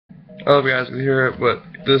I don't know if you guys can hear it, but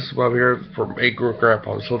this is what I'm hearing from a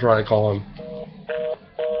grandpa. I'm still trying to call him.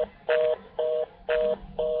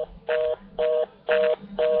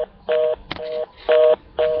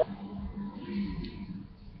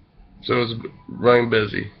 So it's running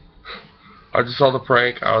busy. I just saw the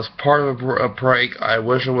prank. I was part of a prank. I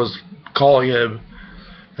wish I was calling him,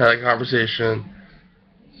 had a conversation.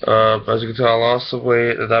 As you can tell, I lost some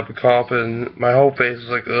weight and I've been coughing. My whole face is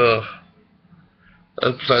like, ugh.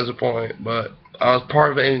 That's besides the point. But I was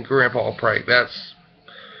part of a grandpa prank. That's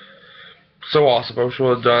so awesome. I wish I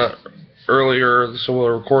would have done it earlier. So we'll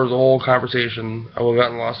record the whole conversation. I would have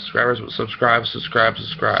gotten lost subscribers, but subscribe.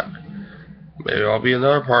 Maybe I'll be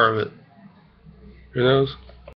another part of it. Who knows?